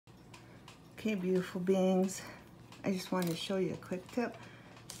Okay, beautiful beings. I just wanted to show you a quick tip.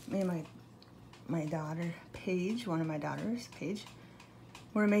 Me and my daughter, Paige, one of my daughters, Paige,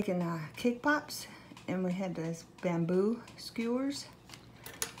 we're making cake pops, and we had these bamboo skewers,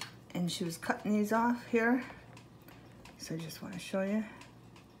 and she was cutting these off here. So I just want to show you.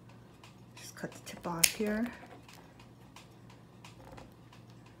 Just cut the tip off here.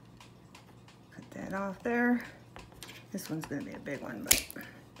 Cut that off there. This one's going to be a big one, but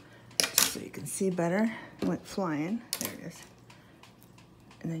just so you can see better. It went flying. There it is.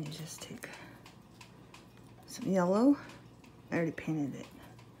 And then you just take some yellow. I already painted it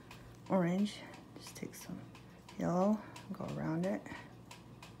orange. Just take some yellow, go around it.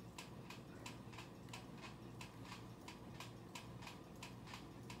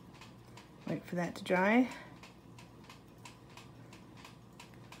 Wait for that to dry.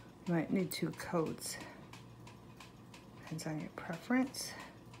 You might need 2 coats. Depends on your preference.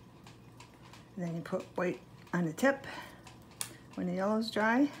 And then you put white on the tip when the yellow's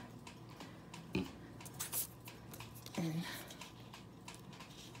dry. And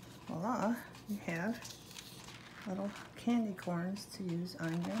voila, you have little candy corns to use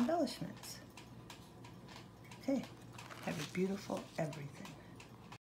on your embellishments. Okay, have a beautiful everything.